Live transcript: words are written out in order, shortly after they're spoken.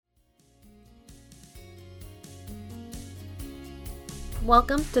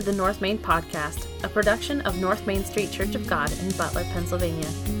Welcome to the North Main Podcast, a production of North Main Street Church of God in Butler, Pennsylvania.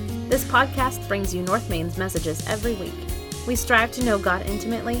 This podcast brings you North Main's messages every week. We strive to know God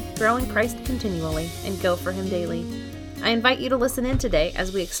intimately, grow in Christ continually, and go for Him daily. I invite you to listen in today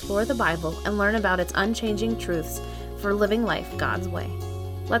as we explore the Bible and learn about its unchanging truths for living life God's way.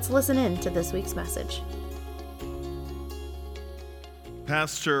 Let's listen in to this week's message.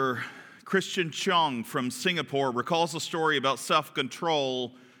 Pastor Christian Chong from Singapore recalls a story about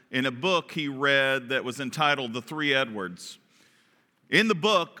self-control in a book he read that was entitled The Three Edwards. In the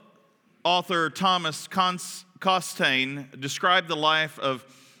book, author Thomas Costain described the life of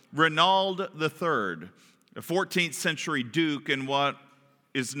Renaud III, a 14th century duke in what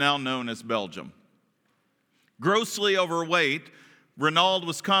is now known as Belgium. Grossly overweight, Renaud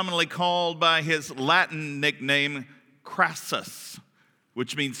was commonly called by his Latin nickname Crassus,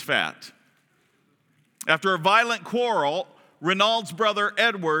 which means fat. After a violent quarrel, Renaud's brother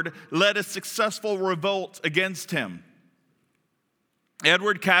Edward led a successful revolt against him.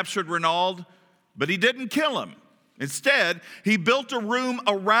 Edward captured Renaud, but he didn't kill him. Instead, he built a room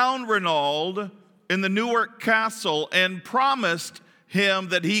around Renaud in the Newark Castle and promised him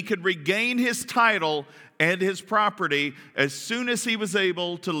that he could regain his title and his property as soon as he was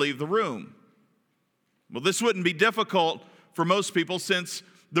able to leave the room. Well, this wouldn't be difficult for most people since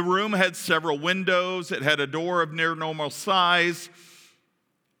the room had several windows, it had a door of near normal size,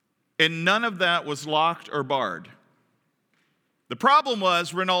 and none of that was locked or barred. The problem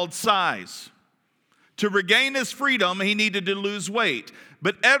was Renaud's size. To regain his freedom, he needed to lose weight,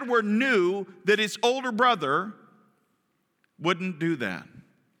 but Edward knew that his older brother wouldn't do that.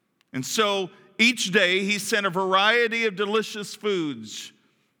 And so each day he sent a variety of delicious foods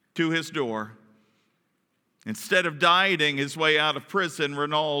to his door. Instead of dieting his way out of prison,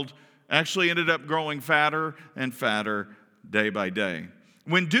 Renaud actually ended up growing fatter and fatter day by day.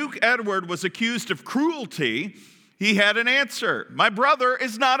 When Duke Edward was accused of cruelty, he had an answer. My brother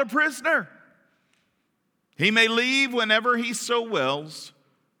is not a prisoner. He may leave whenever he so wills.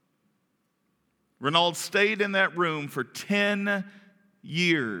 Renaud stayed in that room for 10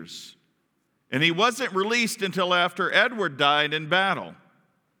 years, and he wasn't released until after Edward died in battle.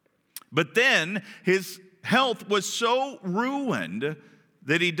 But then his health was so ruined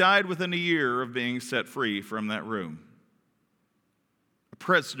that he died within a year of being set free from that room. A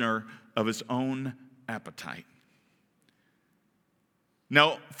prisoner of his own appetite.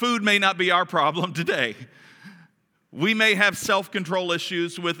 Now, food may not be our problem today. We may have self-control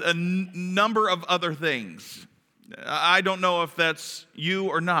issues with a number of other things. I don't know if that's you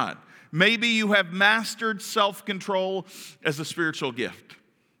or not. Maybe you have mastered self-control as a spiritual gift.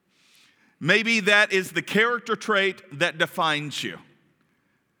 Maybe that is the character trait that defines you.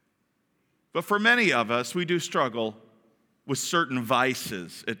 But for many of us, we do struggle with certain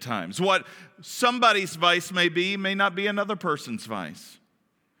vices at times. What somebody's vice may not be another person's vice.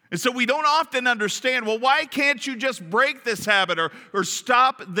 And so we don't often understand, well, why can't you just break this habit or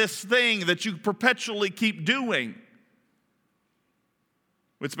stop this thing that you perpetually keep doing?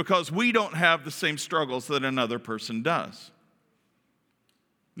 It's because we don't have the same struggles that another person does.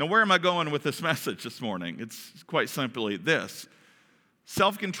 Now, where am I going with this message this morning? It's quite simply this.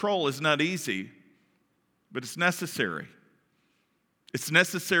 Self-control is not easy, but it's necessary. It's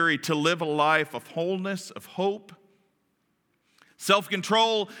necessary to live a life of wholeness, of hope.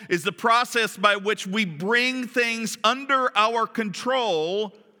 Self-control is the process by which we bring things under our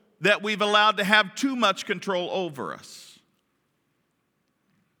control that we've allowed to have too much control over us.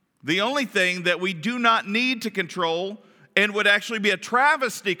 The only thing that we do not need to control and would actually be a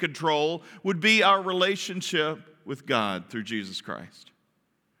travesty control would be our relationship with God through Jesus Christ.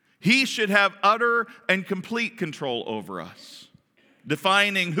 He should have utter and complete control over us,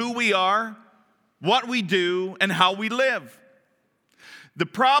 defining who we are, what we do, and how we live. The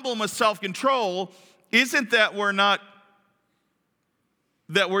problem with self-control isn't that we're not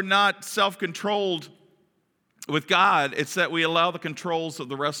self-controlled with God, it's that we allow the controls of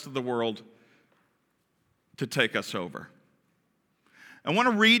the rest of the world to take us over. I want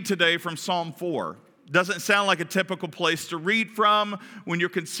to read today from Psalm 4. Doesn't sound like a typical place to read from when you're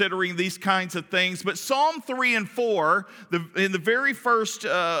considering these kinds of things, but Psalm 3 and 4, in the very first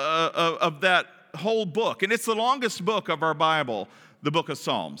of that whole book, and it's the longest book of our Bible, the book of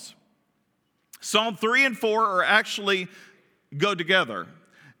Psalms. Psalm 3 and 4 are actually go together.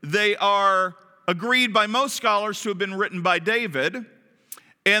 They are agreed by most scholars to have been written by David.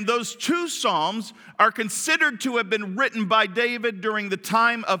 And those two Psalms are considered to have been written by David during the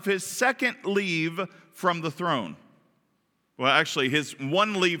time of his second leave from the throne. Well, actually, his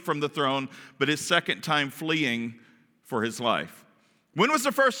one leave from the throne, but his second time fleeing for his life. When was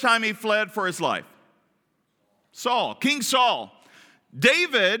the first time he fled for his life? Saul, King Saul.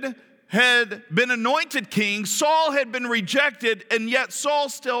 David had been anointed king. Saul had been rejected, and yet Saul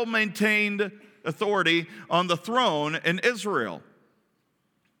still maintained authority on the throne in Israel.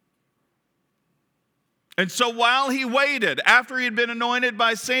 And so while he waited, after he had been anointed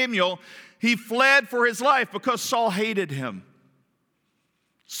by Samuel, he fled for his life because Saul hated him.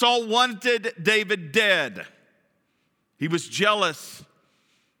 Saul wanted David dead. He was jealous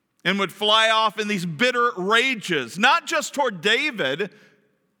and would fly off in these bitter rages, not just toward David,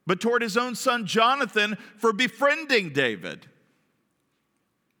 but toward his own son Jonathan for befriending David.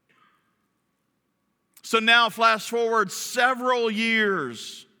 So now, flash forward several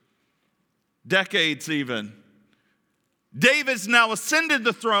years, decades even. David's now ascended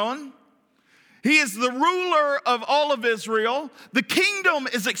the throne. He is the ruler of all of Israel. The kingdom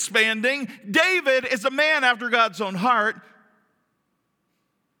is expanding. David is a man after God's own heart.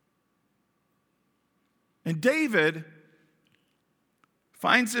 And David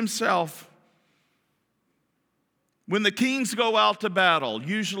finds himself, when the kings go out to battle,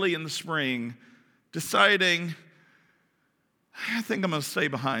 usually in the spring, deciding, I think I'm going to stay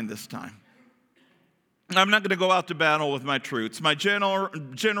behind this time. I'm not going to go out to battle with my troops. My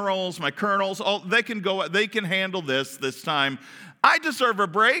generals, my colonels, they can handle this time. I deserve a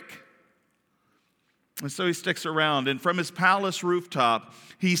break. And so he sticks around, and from his palace rooftop,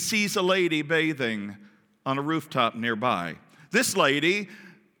 he sees a lady bathing on a rooftop nearby. This lady,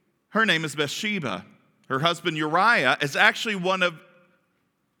 her name is Bathsheba. Her husband Uriah is actually one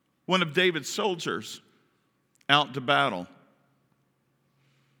of David's soldiers out to battle.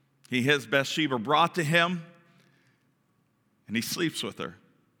 He has Bathsheba brought to him, and he sleeps with her.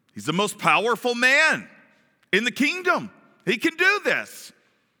 He's the most powerful man in the kingdom. He can do this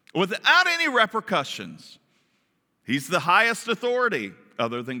without any repercussions. He's the highest authority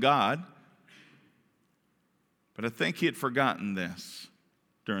other than God. But I think he had forgotten this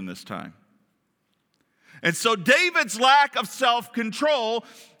during this time. And so David's lack of self-control,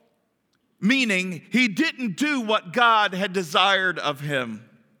 meaning he didn't do what God had desired of him,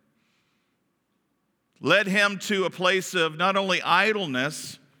 led him to a place of not only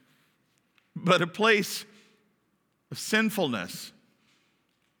idleness, but a place of sinfulness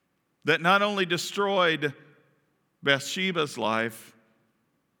that not only destroyed Bathsheba's life,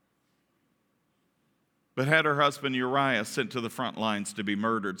 but had her husband Uriah sent to the front lines to be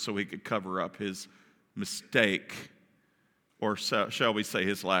murdered so he could cover up his mistake, or shall we say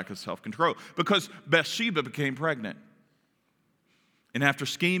his lack of self-control, because Bathsheba became pregnant. And after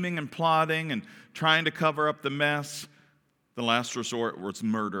scheming and plotting and trying to cover up the mess, the last resort was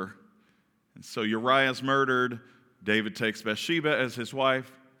murder. And so Uriah's murdered. David takes Bathsheba as his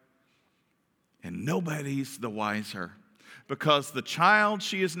wife. And nobody's the wiser, because the child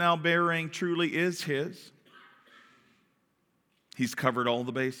she is now bearing truly is his. He's covered all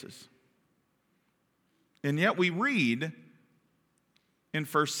the bases. And yet we read in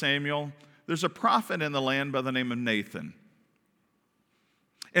 1 Samuel, there's a prophet in the land by the name of Nathan.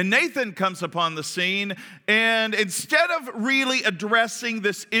 And Nathan comes upon the scene, and instead of really addressing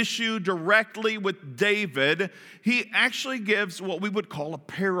this issue directly with David, he actually gives what we would call a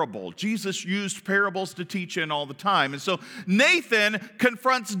parable. Jesus used parables to teach in all the time. And so Nathan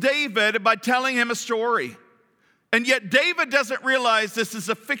confronts David by telling him a story. And yet David doesn't realize this is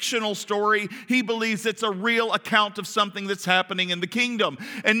a fictional story. He believes it's a real account of something that's happening in the kingdom.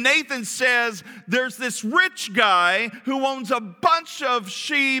 And Nathan says there's this rich guy who owns a bunch of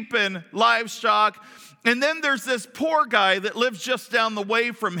sheep and livestock. And then there's this poor guy that lives just down the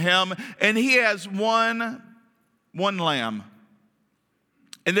way from him. And he has one lamb.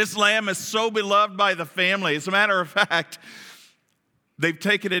 And this lamb is so beloved by the family. As a matter of fact, they've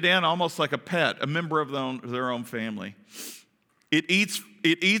taken it in almost like a pet, a member of their own family. It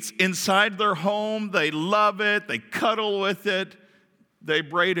eats inside their home. They love it. They cuddle with it. They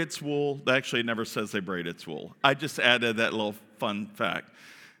braid its wool. Actually, it never says they braid its wool. I just added that little fun fact.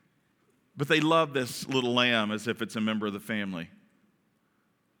 But they love this little lamb as if it's a member of the family.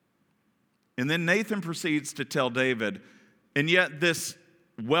 And then Nathan proceeds to tell David, and yet this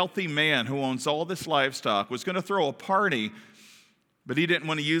wealthy man who owns all this livestock was going to throw a party, but he didn't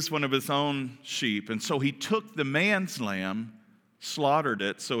want to use one of his own sheep. And so he took the man's lamb, slaughtered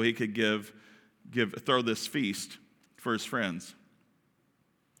it so he could throw this feast for his friends.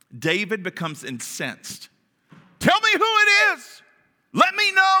 David becomes incensed. Tell me who it is. Let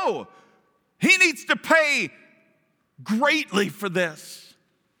me know. He needs to pay greatly for this.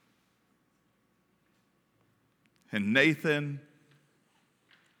 And Nathan,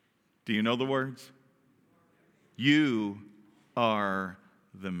 do you know the words? You are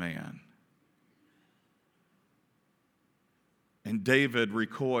the man." And David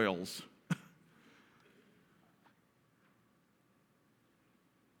recoils.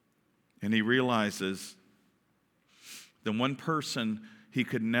 And he realizes the one person he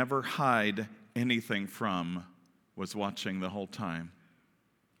could never hide anything from was watching the whole time.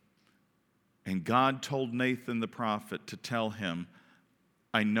 And God told Nathan the prophet to tell him,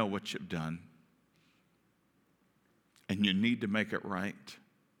 "I know what you've done, and you need to make it right."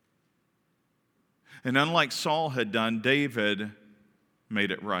 And unlike Saul had done, David made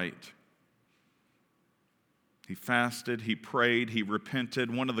it right. He fasted, he prayed, he repented.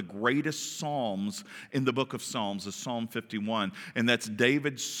 One of the greatest psalms in the book of Psalms is Psalm 51, and that's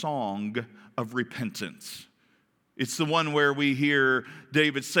David's song of repentance. It's the one where we hear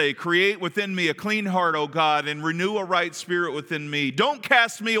David say, "Create within me a clean heart, O God, and renew a right spirit within me. Don't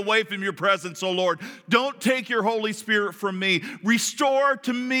cast me away from your presence, O Lord. Don't take your Holy Spirit from me. Restore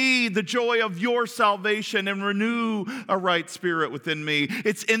to me the joy of your salvation and renew a right spirit within me."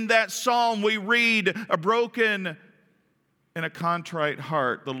 It's in that psalm we read, "A broken and a contrite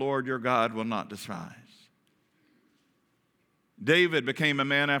heart the Lord your God will not despise." David became a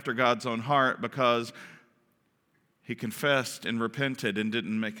man after God's own heart because he confessed and repented and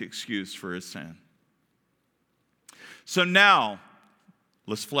didn't make excuse for his sin. So now,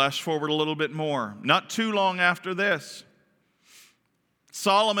 let's flash forward a little bit more. Not too long after this,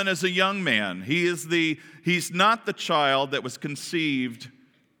 Solomon is a young man. He's not the child that was conceived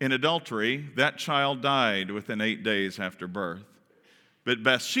in adultery. That child died within 8 days after birth. But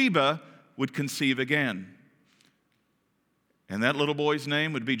Bathsheba would conceive again. And that little boy's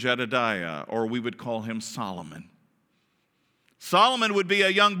name would be Jedediah, or we would call him Solomon. Solomon would be a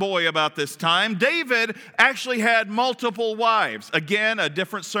young boy about this time. David actually had multiple wives. Again, a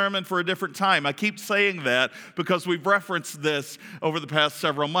different sermon for a different time. I keep saying that because we've referenced this over the past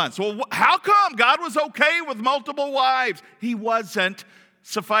several months. Well, how come God was okay with multiple wives? He wasn't.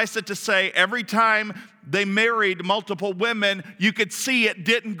 Suffice it to say, every time they married multiple women, you could see it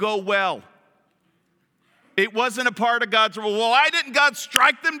didn't go well. It wasn't a part of God's rule. Well, why didn't God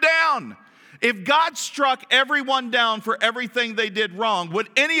strike them down? If God struck everyone down for everything they did wrong, would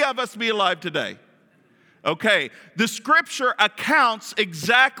any of us be alive today? Okay, the scripture accounts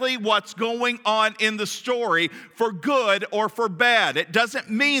exactly what's going on in the story for good or for bad. It doesn't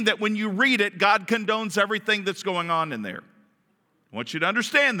mean that when you read it, God condones everything that's going on in there. I want you to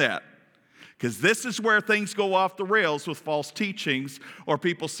understand that. Because this is where things go off the rails with false teachings or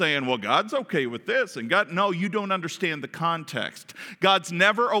people saying, well, God's okay with this. And God, no, you don't understand the context. God's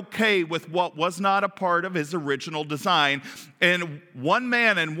never okay with what was not a part of his original design. And one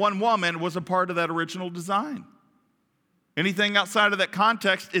man and one woman was a part of that original design. Anything outside of that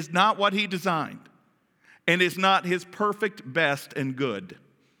context is not what he designed and is not his perfect, best, and good.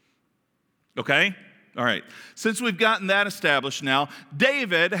 Okay? All right, since we've gotten that established now,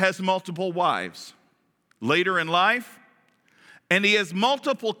 David has multiple wives later in life, and he has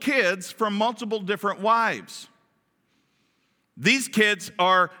multiple kids from multiple different wives. These kids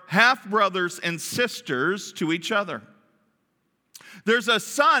are half-brothers and sisters to each other. There's a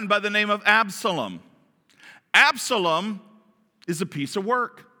son by the name of Absalom. Absalom is a piece of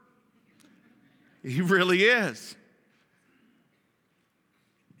work. He really is.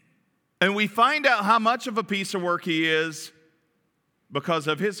 And we find out how much of a piece of work he is because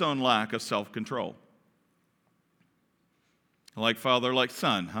of his own lack of self-control. Like father, like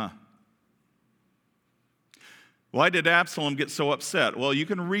son, huh? Why did Absalom get so upset? Well, you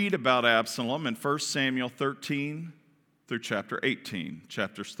can read about Absalom in 1 Samuel 13 through chapter 18,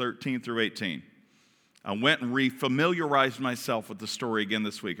 chapters 13 through 18. I went and refamiliarized myself with the story again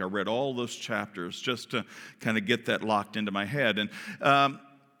this week. I read all those chapters just to kind of get that locked into my head. And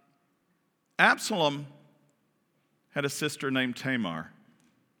Absalom had a sister named Tamar.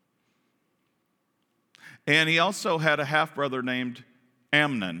 And he also had a half-brother named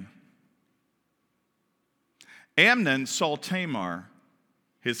Amnon. Amnon saw Tamar,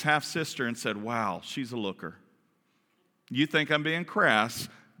 his half-sister, and said, wow, she's a looker. You think I'm being crass,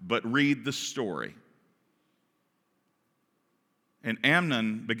 but read the story. And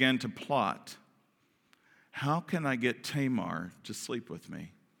Amnon began to plot, how can I get Tamar to sleep with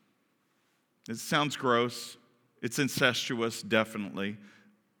me? It sounds gross. It's incestuous, definitely. It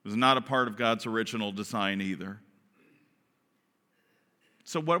was not a part of God's original design either.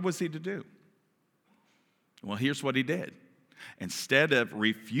 So what was he to do? Well, here's what he did. Instead of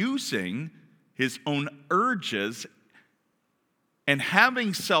refusing his own urges and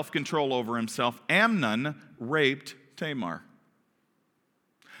having self-control over himself, Amnon raped Tamar.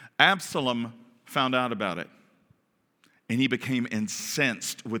 Absalom found out about it. and he became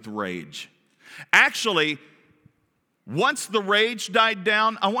incensed with rage. Actually, once the rage died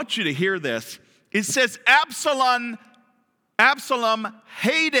down, I want you to hear this. It says Absalom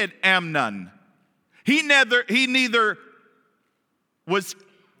hated Amnon. He was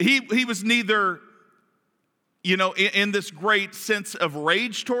neither in this great sense of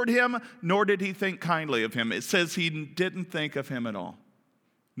rage toward him, nor did he think kindly of him. It says he didn't think of him at all.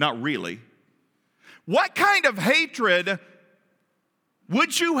 Not really. What kind of hatred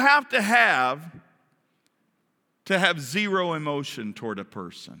would you have to have zero emotion toward a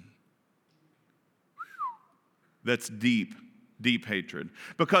person? That's deep, deep hatred.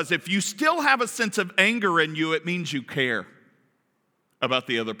 Because if you still have a sense of anger in you, it means you care about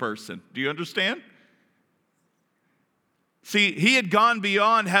the other person. Do you understand? See, he had gone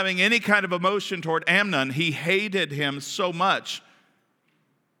beyond having any kind of emotion toward Amnon. He hated him so much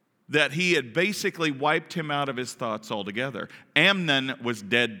that he had basically wiped him out of his thoughts altogether. Amnon was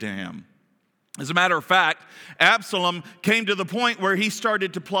dead to him. As a matter of fact, Absalom came to the point where he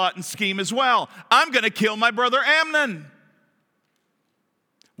started to plot and scheme as well. I'm going to kill my brother Amnon.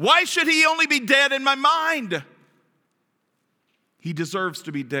 Why should he only be dead in my mind? He deserves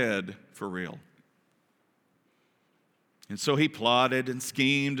to be dead for real. And so he plotted and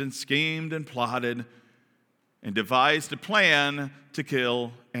schemed and plotted and devised a plan to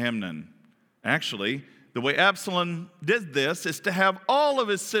kill Amnon. Actually, the way Absalom did this is to have all of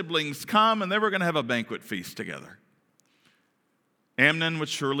his siblings come, and they were going to have a banquet feast together. Amnon would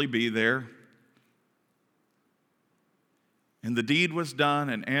surely be there. And the deed was done,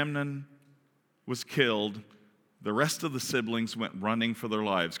 and Amnon was killed. The rest of the siblings went running for their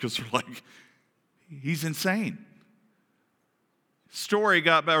lives because they're like, he's insane.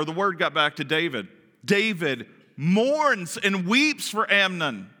 The word got back to David. David mourns and weeps for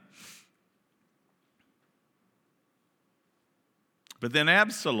Amnon. But then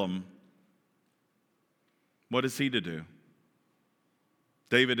Absalom, what is he to do?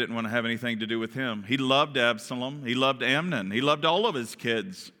 David didn't want to have anything to do with him. He loved Absalom. He loved Amnon. He loved all of his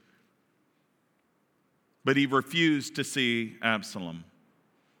kids. But he refused to see Absalom.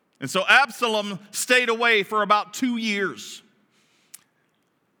 And so Absalom stayed away for about 2 years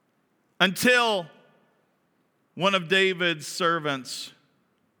until one of David's servants,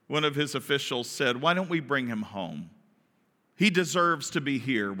 one of his officials said, why don't we bring him home? He deserves to be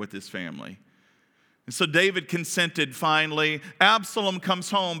here with his family. And so David consented finally. Absalom comes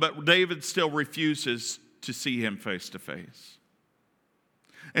home, but David still refuses to see him face to face.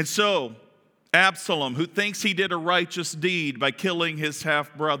 And so Absalom, who thinks he did a righteous deed by killing his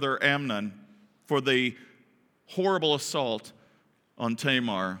half-brother Amnon for the horrible assault on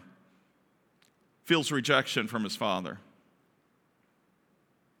Tamar, feels rejection from his father.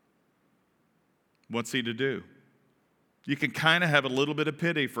 What's he to do? You can kind of have a little bit of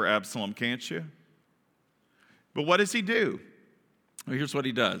pity for Absalom, can't you? But what does he do? Well, here's what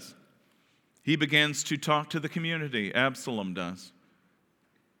he does. He begins to talk to the community. Absalom does.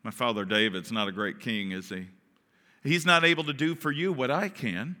 My father David's not a great king, is he? He's not able to do for you what I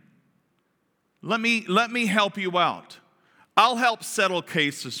can. Let me help you out. I'll help settle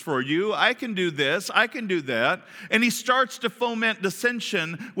cases for you. I can do this. I can do that. And he starts to foment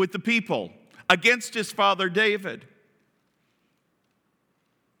dissension with the people against his father David.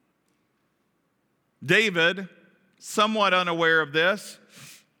 David, somewhat unaware of this,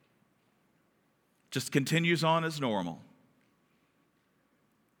 just continues on as normal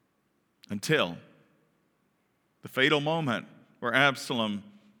until the fatal moment where Absalom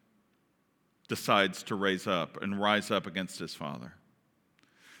decides to rise up against his father.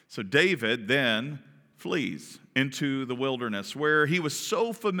 So David then flees into the wilderness where he was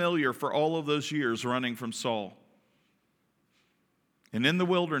so familiar for all of those years running from Saul. And in the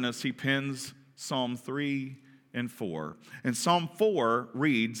wilderness, he pens Psalm 3 and 4. And Psalm 4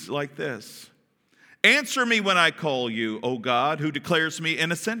 reads like this. Answer me when I call you, O God, who declares me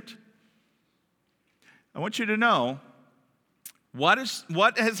innocent. I want you to know what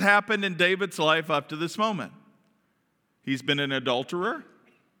has happened in David's life up to this moment. He's been an adulterer.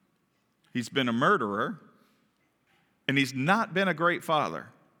 He's been a murderer. And he's not been a great father.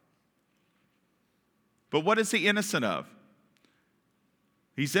 But what is he innocent of?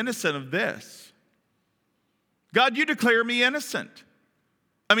 He's innocent of this. God, you declare me innocent.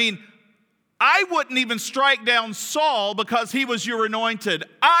 I mean, I wouldn't even strike down Saul because he was your anointed.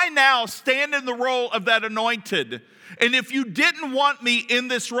 I now stand in the role of that anointed. And if you didn't want me in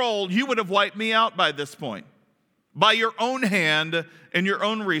this role, you would have wiped me out by this point, by your own hand and your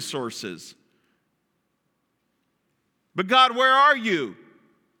own resources. But God, where are you?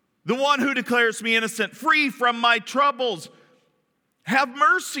 the one who declares me innocent, free from my troubles. Have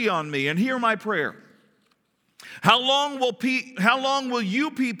mercy on me and hear my prayer. How long will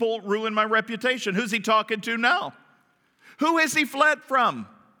you people ruin my reputation? Who's he talking to now? Who has he fled from?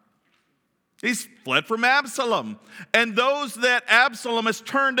 He's fled from Absalom and those that Absalom has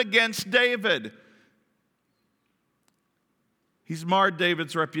turned against David. He's marred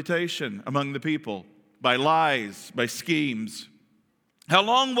David's reputation among the people by lies, by schemes. How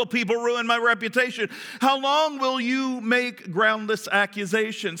long will people ruin my reputation? How long will you make groundless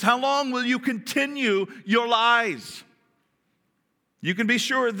accusations? How long will you continue your lies? You can be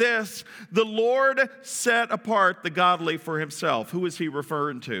sure of this: the Lord set apart the godly for himself. Who is he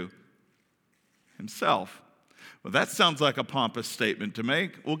referring to? Himself. Well, that sounds like a pompous statement to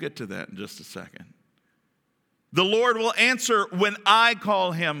make. We'll get to that in just a second. The Lord will answer when I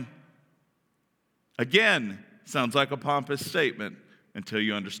call him. Again, sounds like a pompous statement until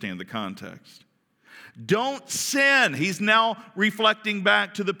you understand the context. Don't sin. He's now reflecting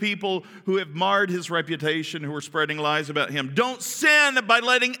back to the people who have marred his reputation, who are spreading lies about him. Don't sin by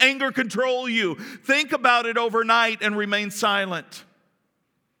letting anger control you. Think about it overnight and remain silent.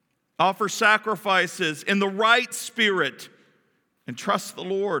 Offer sacrifices in the right spirit and trust the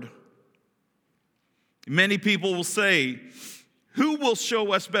Lord. Many people will say, who will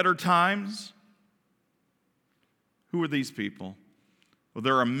show us better times? Who are these people? Well,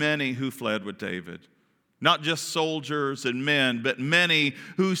 there are many who fled with David. Not just soldiers and men, but many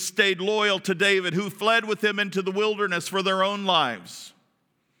who stayed loyal to David, who fled with him into the wilderness for their own lives.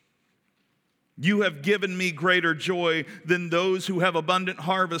 You have given me greater joy than those who have abundant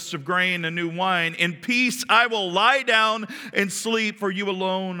harvests of grain and new wine. In peace I will lie down and sleep, for you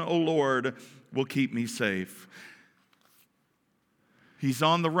alone, O Lord, will keep me safe. He's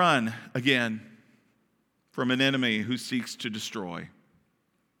on the run again from an enemy who seeks to destroy.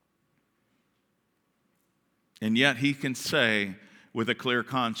 And yet he can say with a clear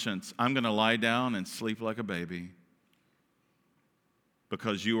conscience, I'm going to lie down and sleep like a baby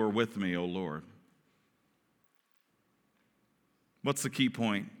because you are with me, O Lord. What's the key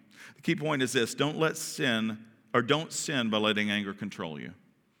point? The key point is this: don't sin by letting anger control you.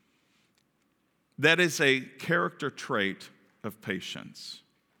 That is a character trait of patience.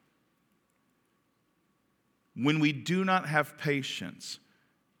 When we do not have patience,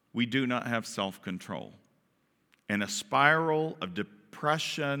 we do not have self-control. And a spiral of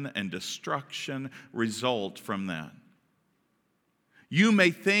depression and destruction result from that. You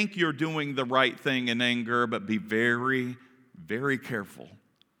may think you're doing the right thing in anger, but be very, very careful.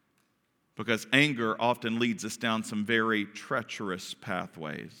 Because anger often leads us down some very treacherous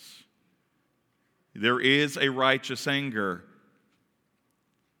pathways. There is a righteous anger.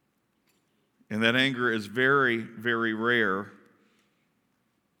 And that anger is very, very rare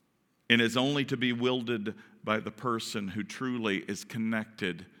and is only to be wielded by the person who truly is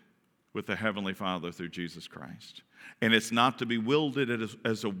connected with the Heavenly Father through Jesus Christ. And it's not to be wielded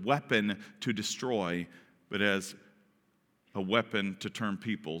as a weapon to destroy, but as a weapon to turn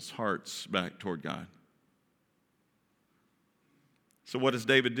people's hearts back toward God. So what does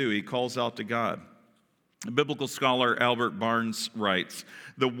David do? He calls out to God. Biblical scholar Albert Barnes writes,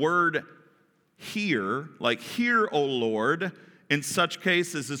 the word hear, like hear, O Lord, in such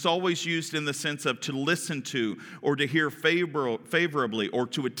cases is always used in the sense of to listen to or to hear favorably or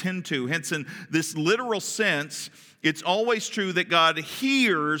to attend to. Hence, in this literal sense, it's always true that God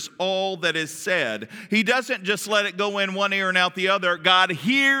hears all that is said. He doesn't just let it go in one ear and out the other. God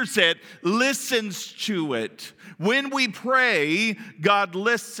hears it, listens to it. When we pray, God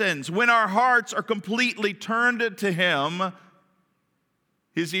listens. When our hearts are completely turned to Him,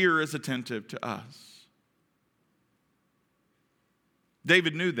 His ear is attentive to us.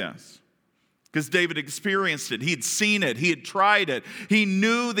 David knew this because David experienced it. He had seen it. He had tried it. He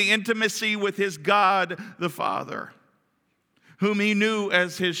knew the intimacy with his God, the Father, whom he knew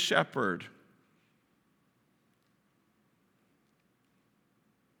as his shepherd.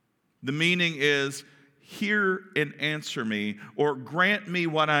 The meaning is, hear and answer me, or grant me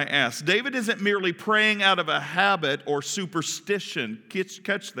what I ask. David isn't merely praying out of a habit or superstition.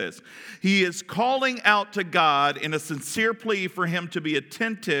 Catch this. He is calling out to God in a sincere plea for him to be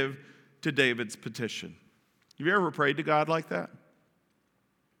attentive to David's petition. Have you ever prayed to God like that?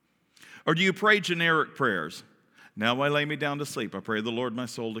 Or do you pray generic prayers? Now I lay me down to sleep. I pray the Lord my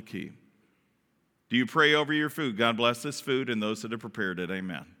soul to keep. Do you pray over your food? God bless this food and those that have prepared it.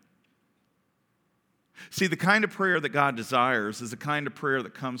 Amen. See, the kind of prayer that God desires is the kind of prayer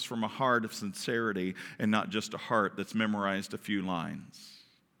that comes from a heart of sincerity and not just a heart that's memorized a few lines.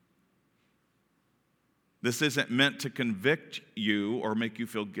 This isn't meant to convict you or make you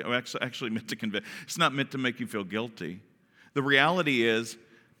feel actually meant to convict. It's not meant to make you feel guilty. The reality is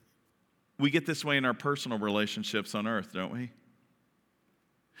we get this way in our personal relationships on earth, don't we?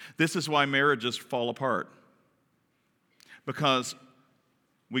 This is why marriages fall apart. Because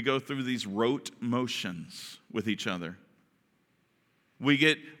we go through these rote motions with each other. We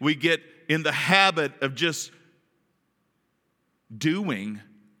get in the habit of just doing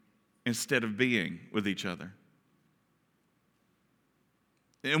instead of being with each other.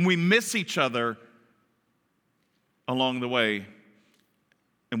 And we miss each other along the way.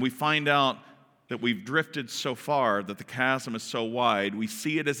 And we find out that we've drifted so far, that the chasm is so wide, we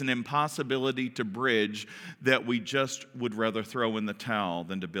see it as an impossibility to bridge, that we just would rather throw in the towel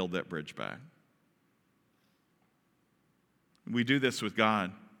than to build that bridge back. We do this with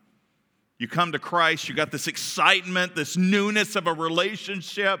God. You come to Christ, you got this excitement, this newness of a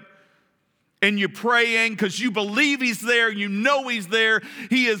relationship, and you're praying because you believe He's there, you know He's there.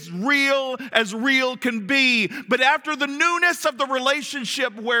 He is real as real can be. But after the newness of the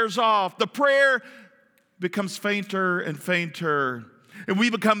relationship wears off, the prayer becomes fainter and fainter, and we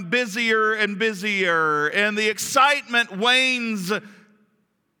become busier and busier, and the excitement wanes.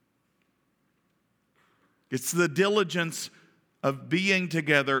 It's the diligence of being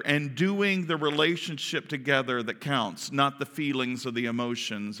together and doing the relationship together that counts, not the feelings or the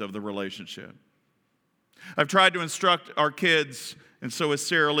emotions of the relationship. I've tried to instruct our kids, and so has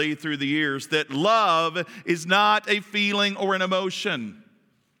Sarah Lee through the years, that love is not a feeling or an emotion.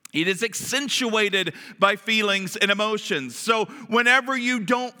 It is accentuated by feelings and emotions. So whenever you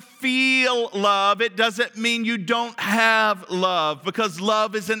don't feel love, it doesn't mean you don't have love, because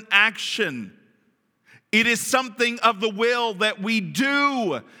love is an action. It is something of the will that we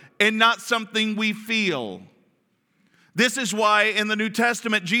do and not something we feel. This is why in the New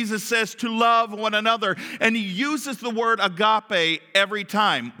Testament Jesus says to love one another, and He uses the word agape every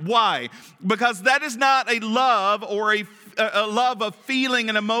time. Why? Because that is not a love or a love of feeling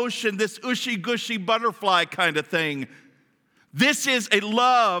and emotion, this ushy-gushy butterfly kind of thing. This is a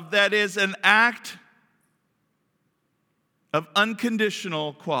love that is an act of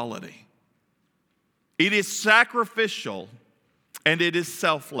unconditional quality. It is sacrificial, and it is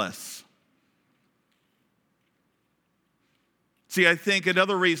selfless. See, I think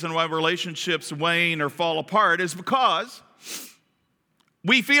another reason why relationships wane or fall apart is because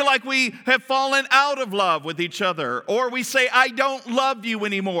we feel like we have fallen out of love with each other, or we say, I don't love you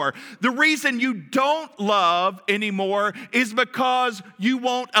anymore. The reason you don't love anymore is because you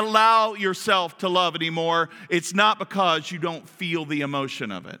won't allow yourself to love anymore. It's not because you don't feel the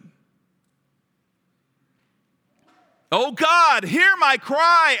emotion of it. Oh God, hear my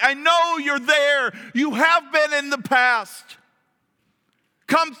cry. I know you're there. You have been in the past.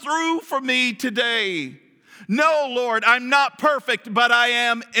 Come through for me today. No, Lord, I'm not perfect, but I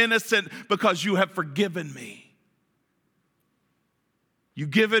am innocent because you have forgiven me.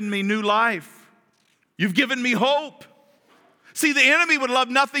 You've given me new life. You've given me hope. See, the enemy would love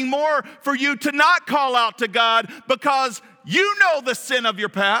nothing more for you to not call out to God, because you know the sin of your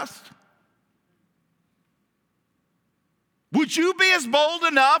past. Would you be as bold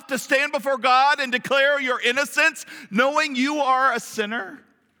enough to stand before God and declare your innocence, knowing you are a sinner?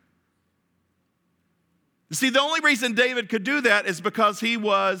 See, the only reason David could do that is because he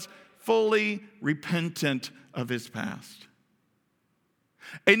was fully repentant of his past.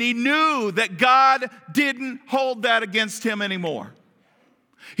 And he knew that God didn't hold that against him anymore.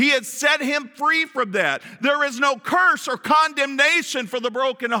 He had set him free from that. There is no curse or condemnation for the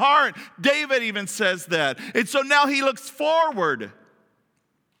broken heart. David even says that. And so now he looks forward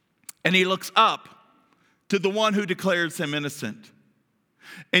and he looks up to the one who declares him innocent.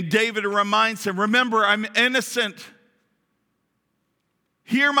 And David reminds him, remember, I'm innocent.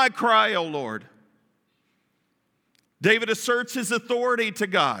 Hear my cry, O Lord. David asserts his authority to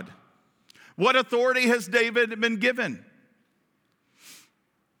God. What authority has David been given?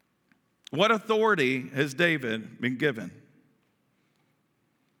 What authority has David been given?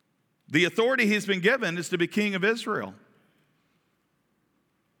 The authority he's been given is to be king of Israel.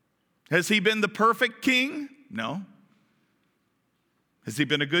 Has he been the perfect king? No. Has he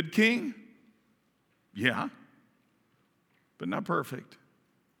been a good king? Yeah, but not perfect.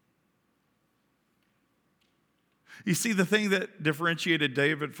 You see, the thing that differentiated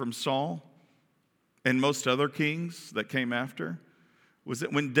David from Saul and most other kings that came after was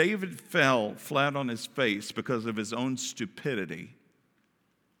that when David fell flat on his face because of his own stupidity,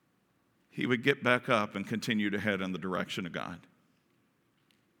 he would get back up and continue to head in the direction of God.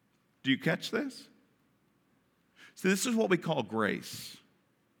 Do you catch this? See, this is what we call grace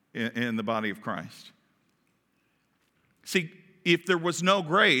in the body of Christ. See, if there was no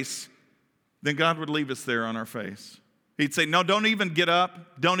grace, then God would leave us there on our face. He'd say, no, don't even get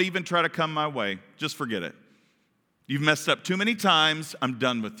up. Don't even try to come my way. Just forget it. You've messed up too many times. I'm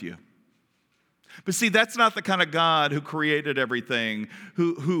done with you. But see, that's not the kind of God who created everything,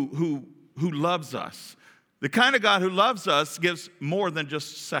 who loves us. The kind of God who loves us gives more than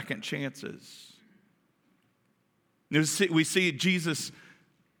just second chances. We see Jesus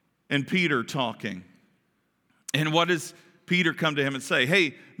and Peter talking. And what does Peter come to him and say?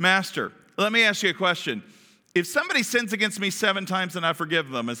 Hey, Master, let me ask you a question. If somebody sins against me 7 times and I forgive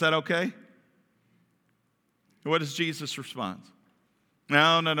them, is that okay? What is Jesus' response?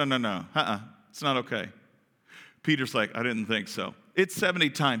 No. It's not okay. Peter's like, I didn't think so. It's 70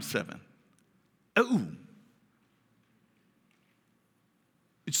 times 7. Oh.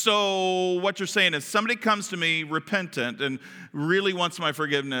 So what you're saying is somebody comes to me repentant and really wants my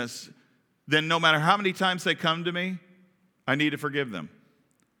forgiveness, then no matter how many times they come to me, I need to forgive them.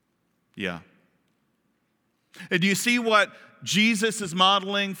 Yeah. And do you see what Jesus is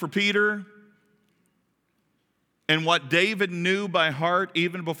modeling for Peter? And what David knew by heart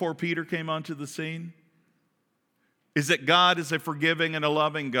even before Peter came onto the scene? Is that God is a forgiving and a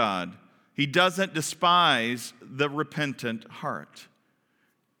loving God. He doesn't despise the repentant heart.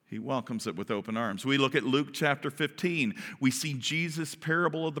 He welcomes it with open arms. We look at Luke chapter 15. We see Jesus'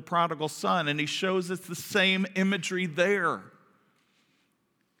 parable of the prodigal son, and he shows us the same imagery there.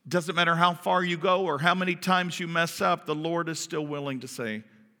 Doesn't matter how far you go or how many times you mess up, the Lord is still willing to say,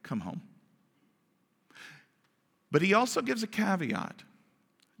 come home. But he also gives a caveat.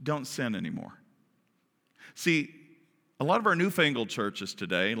 Don't sin anymore. See, a lot of our newfangled churches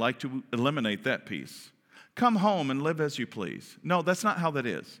today like to eliminate that piece. Come home and live as you please. No, that's not how that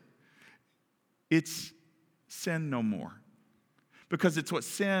is. It's sin no more. Because it's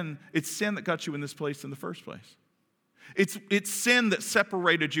sin that got you in this place in the first place. It's sin that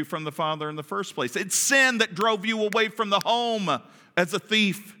separated you from the Father in the first place. It's sin that drove you away from the home as a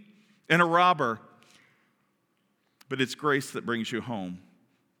thief and a robber. But it's grace that brings you home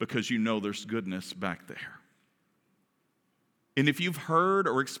because you know there's goodness back there. And if you've heard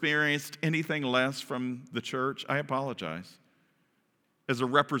or experienced anything less from the church, I apologize. As a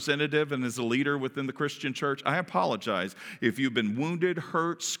representative and as a leader within the Christian church, I apologize if you've been wounded,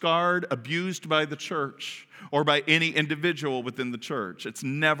 hurt, scarred, abused by the church or by any individual within the church. It's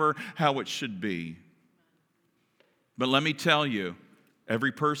never how it should be. But let me tell you,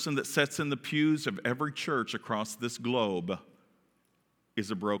 every person that sits in the pews of every church across this globe is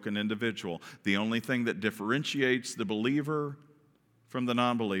a broken individual. The only thing that differentiates the believer from the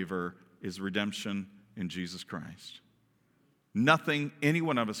non-believer is redemption in Jesus Christ. Nothing any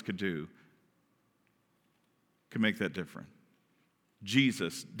one of us could do can make that different.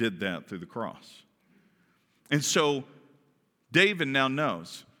 Jesus did that through the cross. And so David now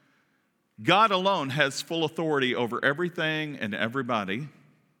knows God alone has full authority over everything and everybody.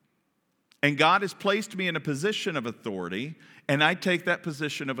 And God has placed me in a position of authority, and I take that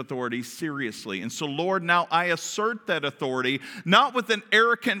position of authority seriously. And so, Lord, now I assert that authority, not with an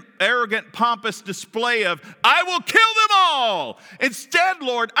arrogant, pompous display of, I will kill them all. Instead,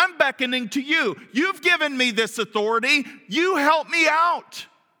 Lord, I'm beckoning to you. You've given me this authority. You help me out.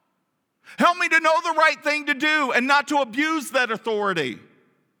 Help me to know the right thing to do and not to abuse that authority.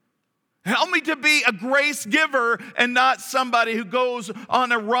 Help me to be a grace giver and not somebody who goes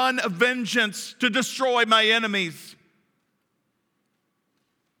on a run of vengeance to destroy my enemies.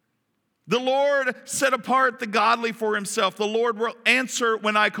 The Lord set apart the godly for himself. The Lord will answer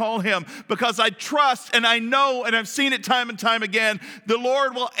when I call him because I trust and I know and I've seen it time and time again. The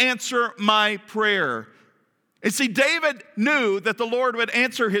Lord will answer my prayer. And see, David knew that the Lord would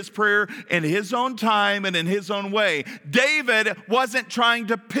answer his prayer in his own time and in his own way. David wasn't trying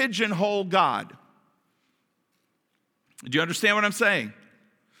to pigeonhole God. Do you understand what I'm saying?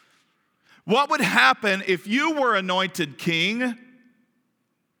 What would happen if you were anointed king?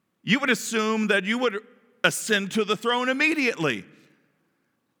 You would assume that you would ascend to the throne immediately.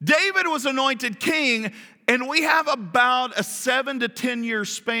 David was anointed king, and we have about a 7 to 10 year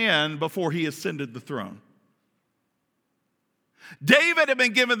span before he ascended the throne. David had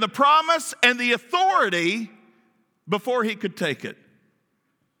been given the promise and the authority before he could take it.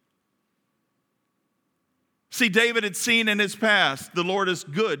 See, David had seen in his past, the Lord is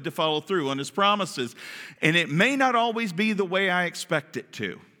good to follow through on his promises. And it may not always be the way I expect it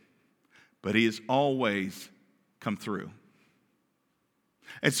to, but he has always come through.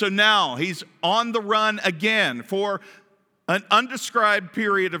 And so now he's on the run again for an undescribed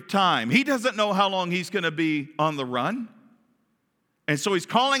period of time. He doesn't know how long he's going to be on the run. And so he's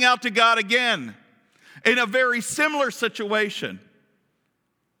calling out to God again. in a very similar situation.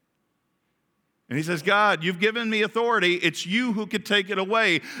 And he says, God, you've given me authority. It's you who could take it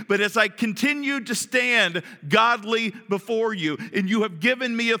away. But as I continue to stand godly before you, and you have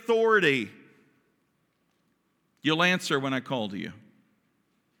given me authority, you'll answer when I call to you.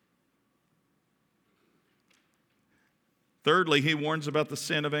 Thirdly, he warns about the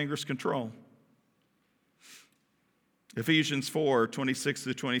sin of anger's control. Ephesians 4, 26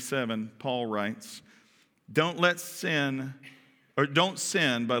 to 27, Paul writes, Don't sin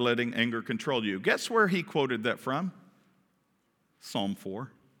by letting anger control you. Guess where he quoted that from? Psalm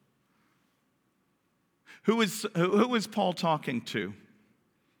 4. Who is Paul talking to?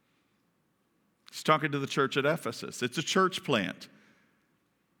 He's talking to the church at Ephesus. It's a church plant.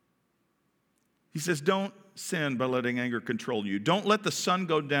 He says, don't sin by letting anger control you. Don't let the sun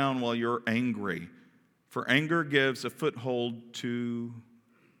go down while you're angry, for anger gives a foothold to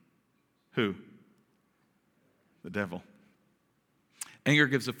who? The devil. Anger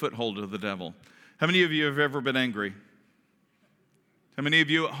gives a foothold to the devil. How many of you have ever been angry? How many of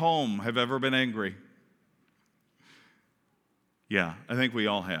you at home have ever been angry? Yeah, I think we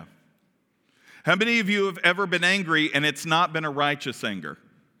all have. How many of you have ever been angry and it's not been a righteous anger?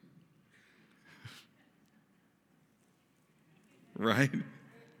 Right?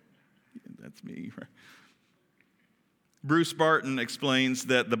 That's me. Bruce Barton explains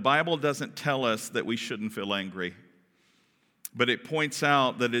that the Bible doesn't tell us that we shouldn't feel angry, but it points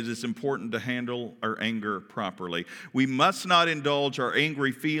out that it is important to handle our anger properly. We must not indulge our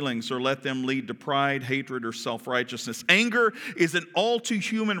angry feelings or let them lead to pride, hatred, or self-righteousness. Anger is an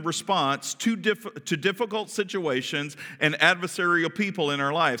all-too-human response to difficult situations and adversarial people in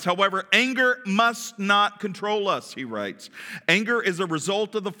our lives. However, anger must not control us, he writes. Anger is a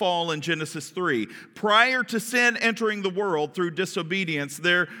result of the fall in Genesis 3. Prior to sin entering the world through disobedience,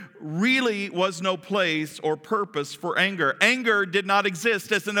 there really was no place or purpose for anger. Anger did not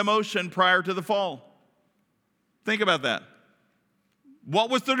exist as an emotion prior to the fall. Think about that.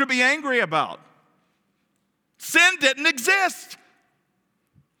 What was there to be angry about? Sin didn't exist.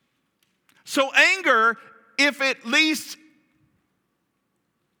 So anger, if at least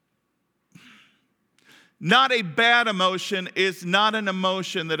not a bad emotion, is not an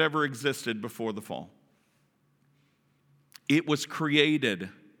emotion that ever existed before the fall. It was created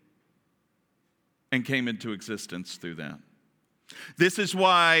and came into existence through that. This is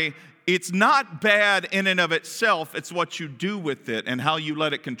why it's not bad in and of itself. It's what you do with it and how you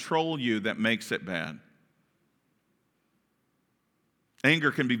let it control you that makes it bad.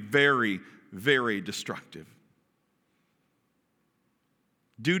 Anger can be very, very destructive.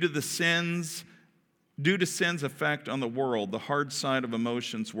 Due to sin's effect on the world, the hard side of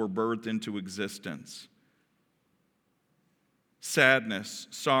emotions were birthed into existence. Sadness,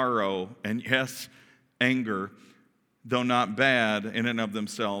 sorrow, and yes, anger, though not bad in and of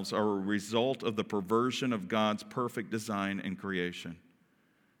themselves, are a result of the perversion of God's perfect design and creation.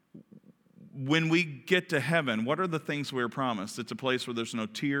 When we get to heaven, what are the things we are promised? It's a place where there's no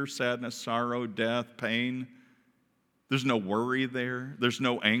tears, sadness, sorrow, death, pain. There's no worry there. There's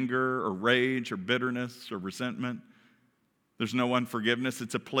no anger or rage or bitterness or resentment. There's no unforgiveness.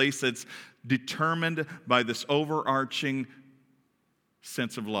 It's a place that's determined by this overarching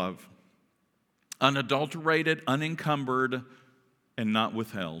sense of love. Unadulterated, unencumbered, and not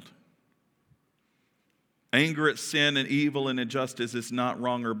withheld. Anger at sin and evil and injustice is not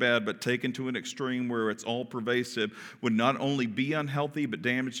wrong or bad, but taken to an extreme where it's all pervasive would not only be unhealthy, but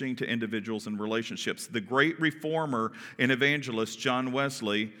damaging to individuals and relationships. The great reformer and evangelist John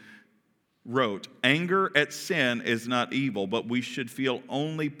Wesley wrote, "Anger at sin is not evil, but we should feel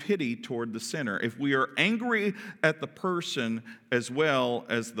only pity toward the sinner. If we are angry at the person as well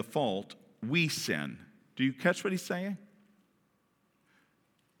as the fault, we sin." Do you catch what he's saying?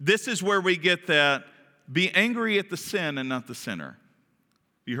 This is where we get that be angry at the sin and not the sinner.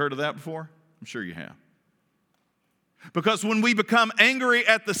 You heard of that before? I'm sure you have. Because when we become angry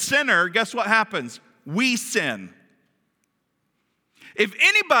at the sinner, guess what happens? We sin. If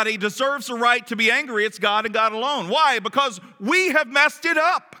anybody deserves the right to be angry, it's God and God alone. Why? Because we have messed it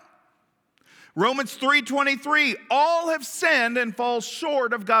up. Romans 3:23, all have sinned and fall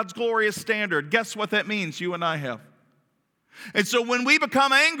short of God's glorious standard. Guess what that means? You and I have. And so when we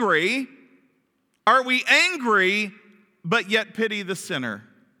become angry, are we angry but yet pity the sinner?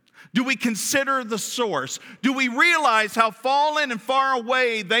 Do we consider the source? Do we realize how fallen and far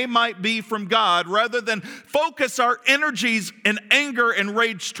away they might be from God? Rather than focus our energies in anger and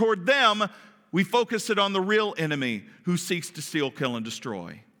rage toward them, we focus it on the real enemy who seeks to steal, kill, and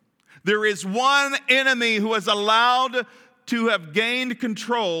destroy. There is one enemy who has allowed to have gained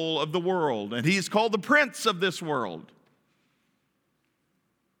control of the world, and he's called the prince of this world.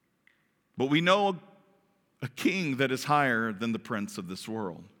 But we know a king that is higher than the prince of this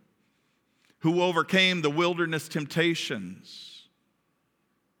world, who overcame the wilderness temptations,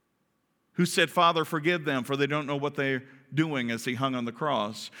 who said, Father, forgive them, for they don't know what they're doing, as he hung on the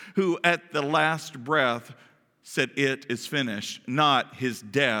cross, who at the last breath said, it is finished. Not his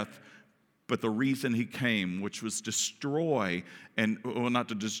death, but the reason he came, which was destroy, and well, not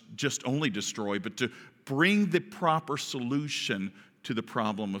to just only destroy, but to bring the proper solution to the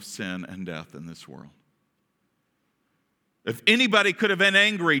problem of sin and death in this world. If anybody could have been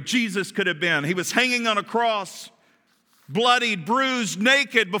angry, Jesus could have been. He was hanging on a cross, bloodied, bruised,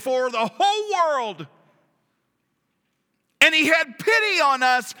 naked before the whole world. And he had pity on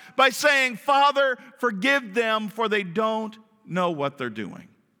us by saying, Father, forgive them, for they don't know what they're doing.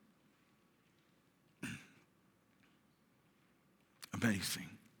 Amazing.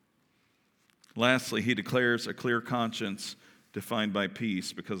 Lastly, he declares a clear conscience defined by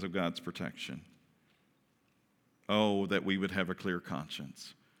peace because of God's protection. Oh, that we would have a clear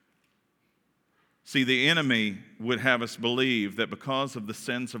conscience. See, the enemy would have us believe that because of the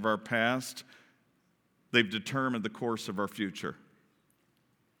sins of our past, they've determined the course of our future.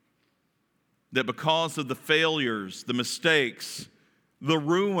 That because of the failures, the mistakes, the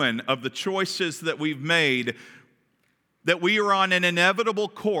ruin of the choices that we've made, that we are on an inevitable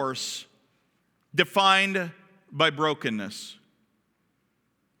course defined by brokenness.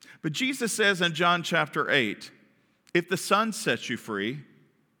 But Jesus says in John chapter 8, if the Son sets you free,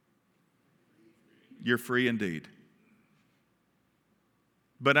 you're free indeed.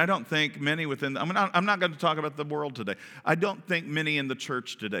 But I don't think many within, I'm not going to talk about the world today. I don't think many in the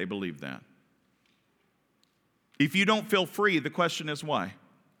church today believe that. If you don't feel free, the question is why?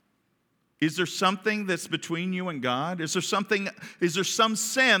 Is there something that's between you and God? Is there some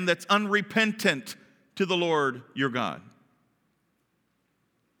sin that's unrepentant to the Lord your God?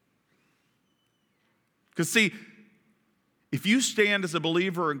 Because see, if you stand as a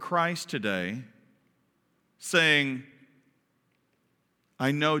believer in Christ today saying,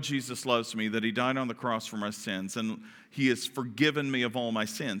 I know Jesus loves me, that he died on the cross for my sins, and he has forgiven me of all my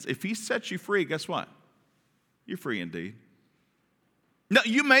sins. If he sets you free, guess what? You're free indeed. Now,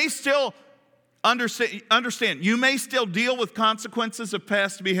 you may still understand, you may still deal with consequences of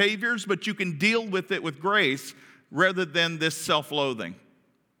past behaviors, but you can deal with it with grace rather than this self-loathing.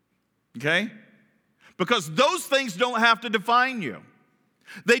 Okay? Because those things don't have to define you.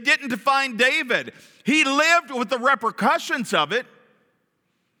 They didn't define David. He lived with the repercussions of it.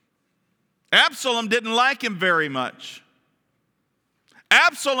 Absalom didn't like him very much.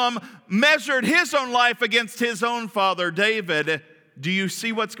 Absalom measured his own life against his own father, David. Do you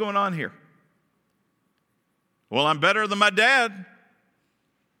see what's going on here? Well, I'm better than my dad.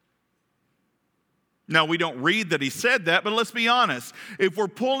 Now, we don't read that he said that, but let's be honest. If we're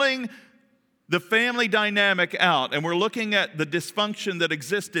pulling the family dynamic out and we're looking at the dysfunction that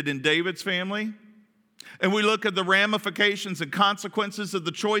existed in David's family, and we look at the ramifications and consequences of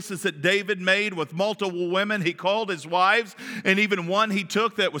the choices that David made with multiple women he called his wives, and even one he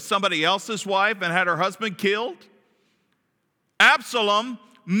took that was somebody else's wife and had her husband killed, Absalom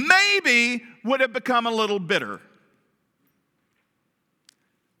maybe would have become a little bitter.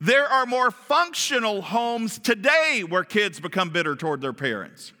 There are more functional homes today where kids become bitter toward their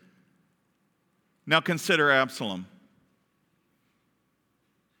parents. Now consider Absalom.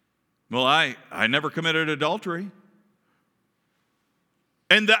 Well, I never committed adultery.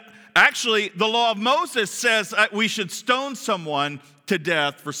 And actually, the law of Moses says we should stone someone to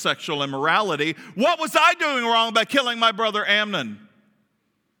death for sexual immorality. What was I doing wrong by killing my brother Amnon?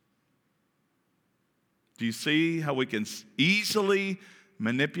 Do you see how we can easily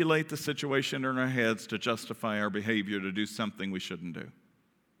manipulate the situation in our heads to justify our behavior to do something we shouldn't do?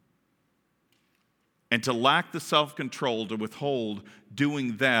 And to lack the self-control to withhold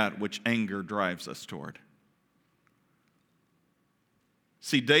doing that which anger drives us toward.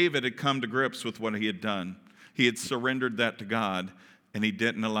 See, David had come to grips with what he had done. He had surrendered that to God, and he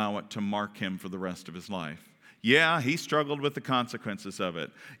didn't allow it to mark him for the rest of his life. Yeah, he struggled with the consequences of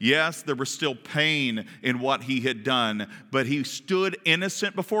it. Yes, there was still pain in what he had done, but he stood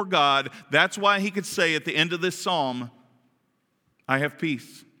innocent before God. That's why he could say at the end of this psalm, I have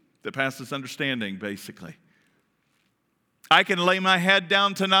peace that passes understanding, basically. I can lay my head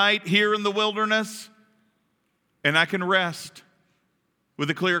down tonight here in the wilderness, and I can rest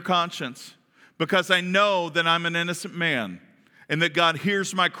with a clear conscience because I know that I'm an innocent man and that God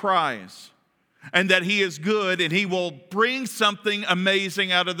hears my cries and that he is good and he will bring something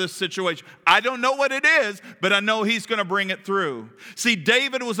amazing out of this situation. I don't know what it is, but I know he's going to bring it through. See,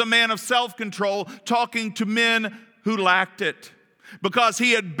 David was a man of self-control, talking to men who lacked it, because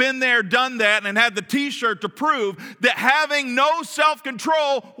he had been there, done that, and had the t-shirt to prove that having no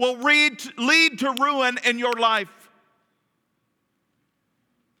self-control will lead to ruin in your life.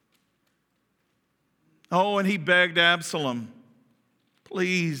 Oh, and he begged Absalom,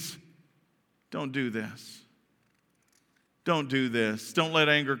 please, don't do this. Don't do this. Don't let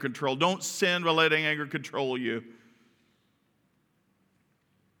anger control. Don't sin by letting anger control you.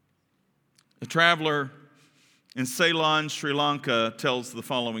 A traveler in Ceylon, Sri Lanka, tells the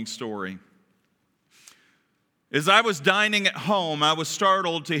following story. As I was dining at home, I was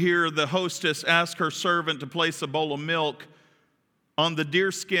startled to hear the hostess ask her servant to place a bowl of milk on the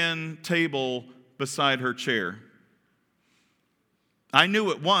deerskin table beside her chair. I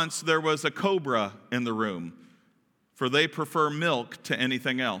knew at once there was a cobra in the room, for they prefer milk to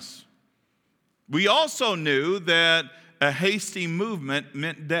anything else. We also knew that a hasty movement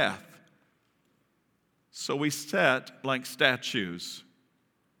meant death. So we sat like statues.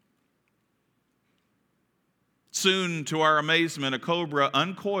 Soon, to our amazement, a cobra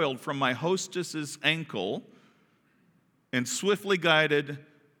uncoiled from my hostess's ankle and swiftly glided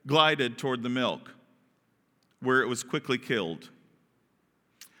toward the milk, where it was quickly killed.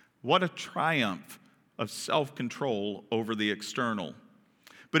 What a triumph of self-control over the external.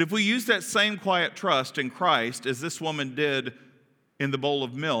 But if we use that same quiet trust in Christ as this woman did in the bowl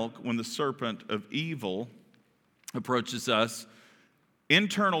of milk when the serpent of evil approaches us,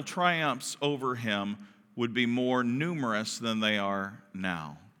 internal triumphs over him would be more numerous than they are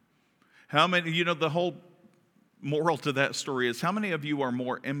now. How many, the whole moral to that story is, how many of you are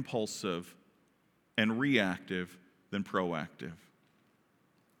more impulsive and reactive than proactive?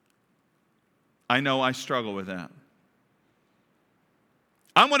 I know I struggle with that.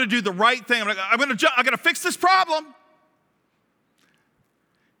 I want to do the right thing. I'm going to fix this problem.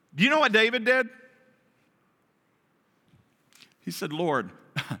 Do you know what David did? He said, Lord,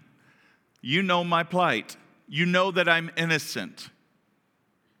 you know my plight. You know that I'm innocent.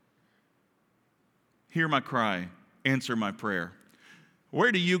 Hear my cry. Answer my prayer.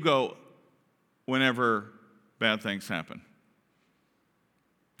 Where do you go whenever bad things happen?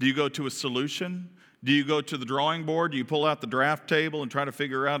 Do you go to a solution? Do you go to the drawing board? Do you pull out the draft table and try to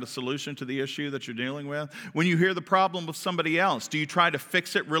figure out a solution to the issue that you're dealing with? When you hear the problem of somebody else, do you try to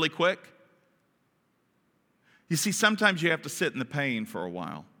fix it really quick? You see, sometimes you have to sit in the pain for a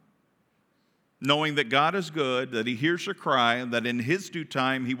while, knowing that God is good, that he hears your cry, and that in his due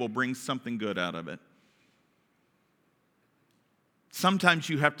time he will bring something good out of it. Sometimes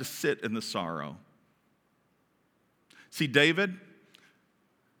you have to sit in the sorrow. See, David,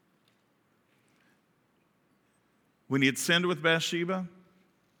 when he had sinned with Bathsheba,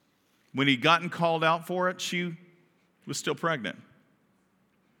 when he'd gotten called out for it, she was still pregnant.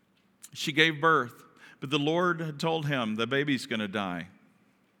 She gave birth, but the Lord had told him the baby's going to die.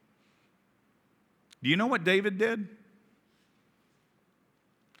 Do you know what David did?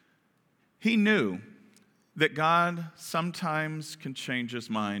 He knew that God sometimes can change his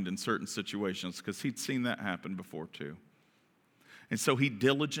mind in certain situations, because he'd seen that happen before too. And so he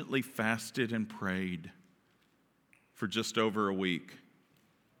diligently fasted and prayed for just over a week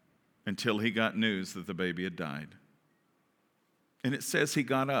until he got news that the baby had died. And it says he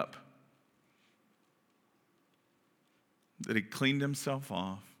got up, that he cleaned himself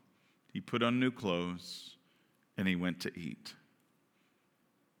off, he put on new clothes, and he went to eat.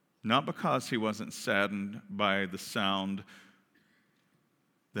 Not because he wasn't saddened by the sound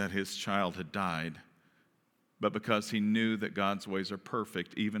that his child had died, but because he knew that God's ways are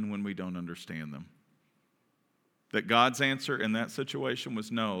perfect even when we don't understand them. That God's answer in that situation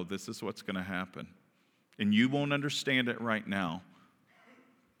was, no, this is what's going to happen. And you won't understand it right now.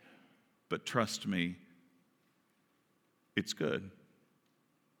 But trust me, it's good.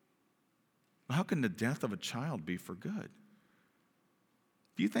 How can the death of a child be for good?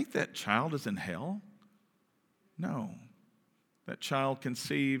 Do you think that child is in hell? No. That child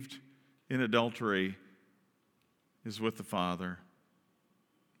conceived in adultery is with the Father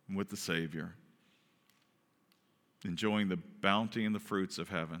and with the Savior, enjoying the bounty and the fruits of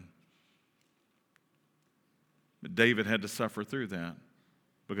heaven. But David had to suffer through that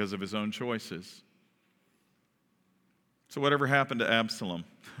because of his own choices. So whatever happened to Absalom?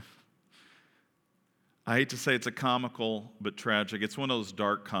 I hate to say it's a comical but tragic. It's one of those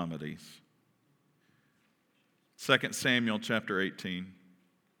dark comedies. 2 Samuel chapter 18,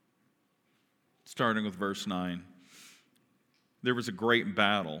 starting with verse 9. There was a great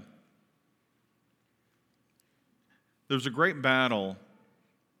battle there's a great battle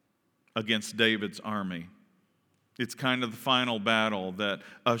against David's army. It's kind of the final battle that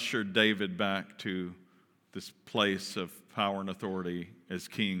ushered David back to this place of power and authority as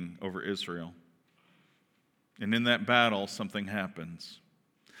king over Israel. And in that battle, something happens.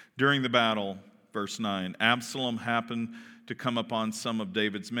 During the battle, verse 9, Absalom happened to come upon some of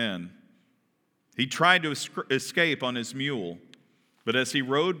David's men. He tried to escape on his mule, but as he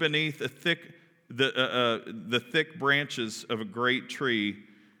rode beneath the thick branches of a great tree,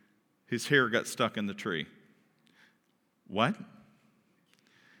 his hair got stuck in the tree. What?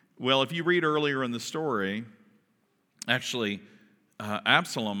 Well, if you read earlier in the story, actually,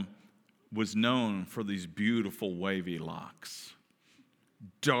 Absalom was known for these beautiful wavy locks.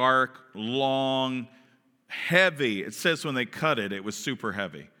 Dark, long, heavy. It says when they cut it, it was super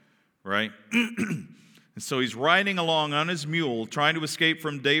heavy, right? And so he's riding along on his mule, trying to escape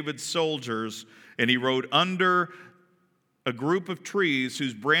from David's soldiers, and he rode under a group of trees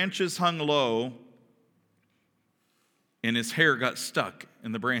whose branches hung low, and his hair got stuck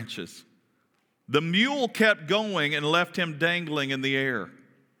in the branches. The mule kept going and left him dangling in the air.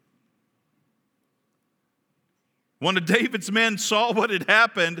 One of David's men saw what had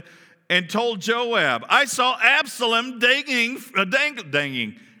happened and told Joab, I saw Absalom dangling from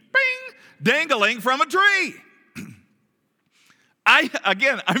a tree.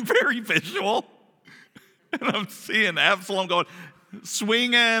 I'm very visual. And I'm seeing Absalom going,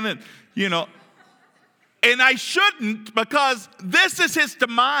 swinging and, and I shouldn't, because this is his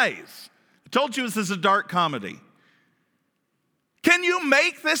demise. I told you this is a dark comedy. Can you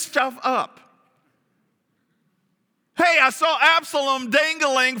make this stuff up? Hey, I saw Absalom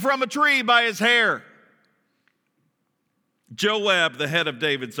dangling from a tree by his hair. Joab, the head of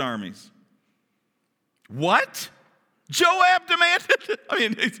David's armies. What? Joab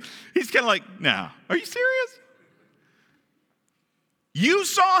demanded? He's kind of like, nah, are you serious? You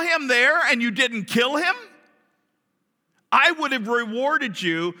saw him there and you didn't kill him? I would have rewarded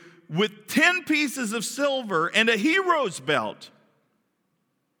you with 10 pieces of silver and a hero's belt.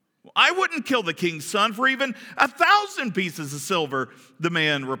 I wouldn't kill the king's son for even 1,000 pieces of silver, the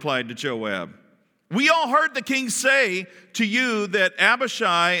man replied to Joab. We all heard the king say to you that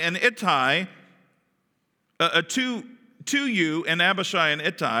Abishai and Ittai, to you and Abishai and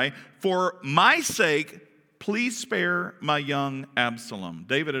Ittai, for my sake, please spare my young Absalom.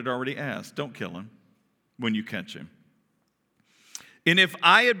 David had already asked, don't kill him when you catch him. And if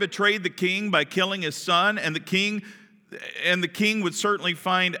I had betrayed the king by killing his son, and the king would certainly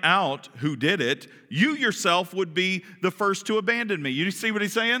find out who did it, you yourself would be the first to abandon me. You see what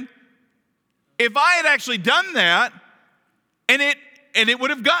he's saying? If I had actually done that, and it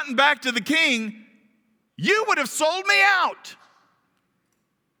would have gotten back to the king, you would have sold me out.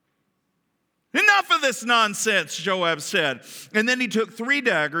 Enough of this nonsense, Joab said. And then he took 3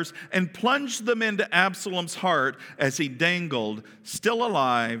 daggers and plunged them into Absalom's heart as he dangled, still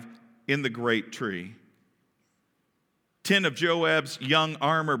alive, in the great tree. 10 of Joab's young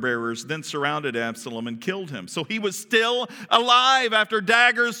armor bearers then surrounded Absalom and killed him. So he was still alive after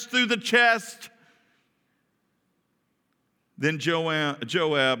daggers through the chest. Then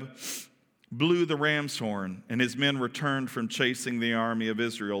Joab blew the ram's horn, and his men returned from chasing the army of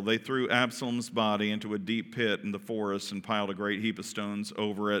Israel. They threw Absalom's body into a deep pit in the forest and piled a great heap of stones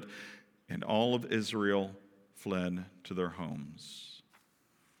over it, and all of Israel fled to their homes.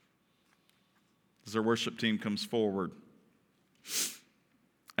 As our worship team comes forward,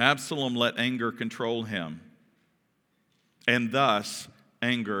 Absalom let anger control him, and thus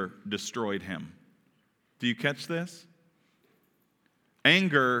anger destroyed him. Do you catch this?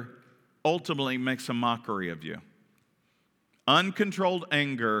 Anger ultimately makes a mockery of you. Uncontrolled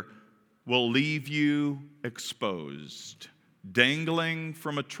anger will leave you exposed, dangling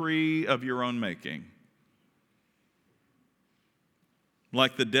from a tree of your own making.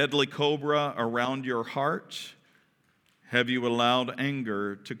 Like the deadly cobra around your heart, have you allowed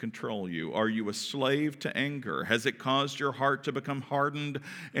anger to control you? Are you a slave to anger? Has it caused your heart to become hardened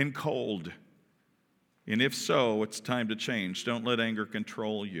and cold? And if so, it's time to change. Don't let anger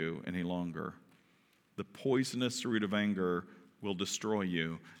control you any longer. The poisonous root of anger will destroy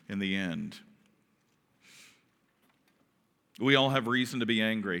you in the end. We all have reason to be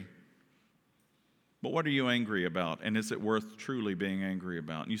angry. But what are you angry about? And is it worth truly being angry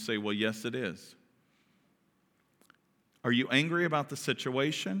about? And you say, well, yes, it is. Are you angry about the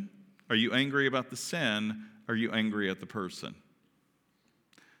situation? Are you angry about the sin? Are you angry at the person?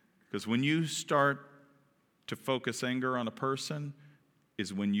 Because when you start to focus anger on a person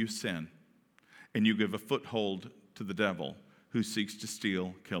is when you sin and you give a foothold to the devil who seeks to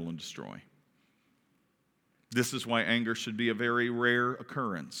steal, kill, and destroy. This is why anger should be a very rare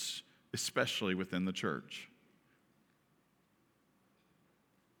occurrence, especially within the church.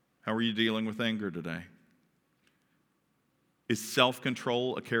 How are you dealing with anger today? Is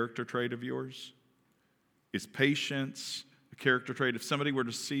self-control a character trait of yours? Is patience a character trait? If somebody were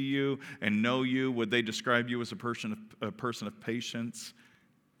to see you and know you, would they describe you as a person of patience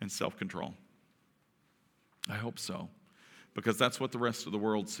and self-control? I hope so, because that's what the rest of the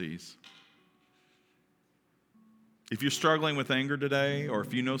world sees. If you're struggling with anger today, or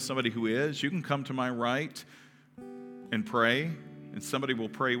if you know somebody who is, you can come to my right and pray, and somebody will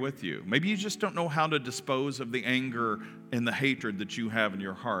pray with you. Maybe you just don't know how to dispose of the anger and the hatred that you have in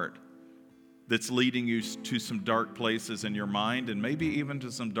your heart that's leading you to some dark places in your mind, and maybe even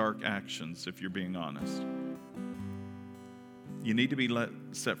to some dark actions, if you're being honest. You need to be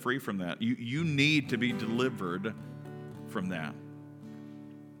set free from that. You need to be delivered from that.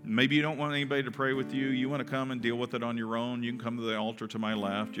 Maybe you don't want anybody to pray with you. You want to come and deal with it on your own. You can come to the altar to my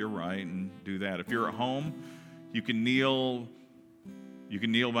left, your right, and do that. If you're at home, you can kneel. You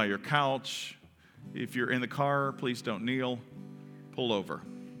can kneel by your couch. If you're in the car, please don't kneel. Pull over.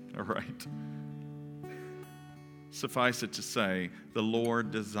 All right? Suffice it to say, the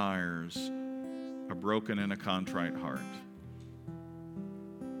Lord desires a broken and a contrite heart.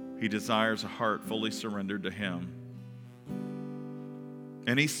 He desires a heart fully surrendered to Him.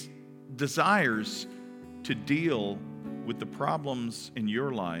 And He desires to deal with the problems in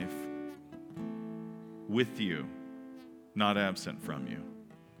your life with you, not absent from you.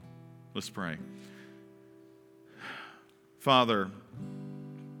 Let's pray. Father,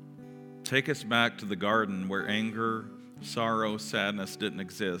 take us back to the garden where anger, sorrow, sadness didn't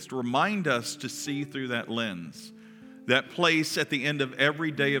exist. Remind us to see through that lens, that place at the end of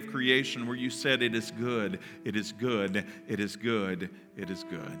every day of creation where you said, it is good, it is good, it is good, it is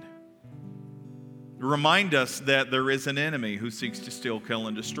good. Remind us that there is an enemy who seeks to steal, kill,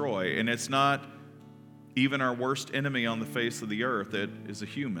 and destroy, and it's not even our worst enemy on the face of the earth that is a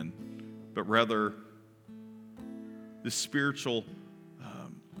human, but rather the spiritual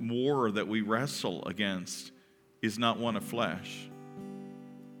war that we wrestle against is not one of flesh,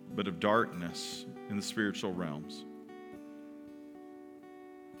 but of darkness in the spiritual realms.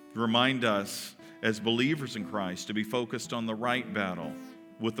 Remind us as believers in Christ to be focused on the right battle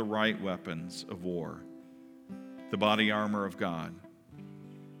with the right weapons of war, the body armor of God.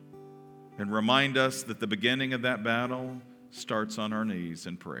 And remind us that the beginning of that battle starts on our knees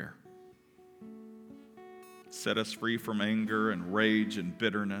in prayer. Set us free from anger and rage and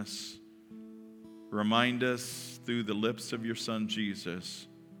bitterness. Remind us through the lips of your Son Jesus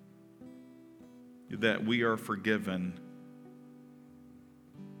that we are forgiven,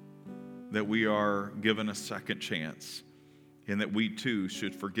 that we are given a second chance, and that we too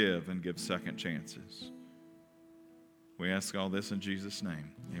should forgive and give second chances. We ask all this in Jesus'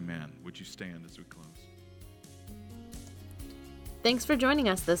 name. Amen. Would you stand as we close? Thanks for joining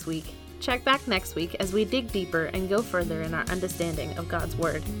us this week. Check back next week as we dig deeper and go further in our understanding of God's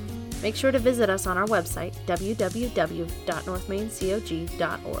Word. Make sure to visit us on our website,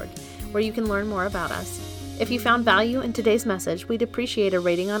 www.northmaincog.org, where you can learn more about us. If you found value in today's message, we'd appreciate a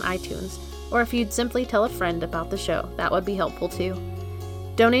rating on iTunes, or if you'd simply tell a friend about the show, that would be helpful too.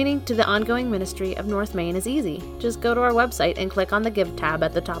 Donating to the ongoing ministry of North Main is easy. Just go to our website and click on the Give tab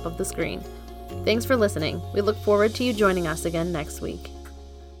at the top of the screen. Thanks for listening. We look forward to you joining us again next week.